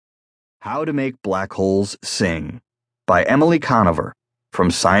How to Make Black Holes Sing by Emily Conover from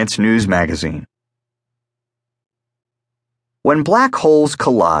Science News Magazine. When black holes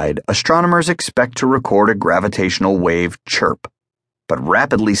collide, astronomers expect to record a gravitational wave chirp. But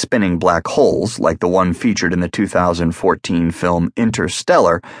rapidly spinning black holes, like the one featured in the 2014 film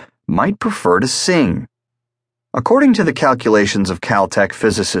Interstellar, might prefer to sing. According to the calculations of Caltech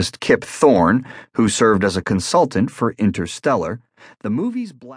physicist Kip Thorne, who served as a consultant for Interstellar, the movie's black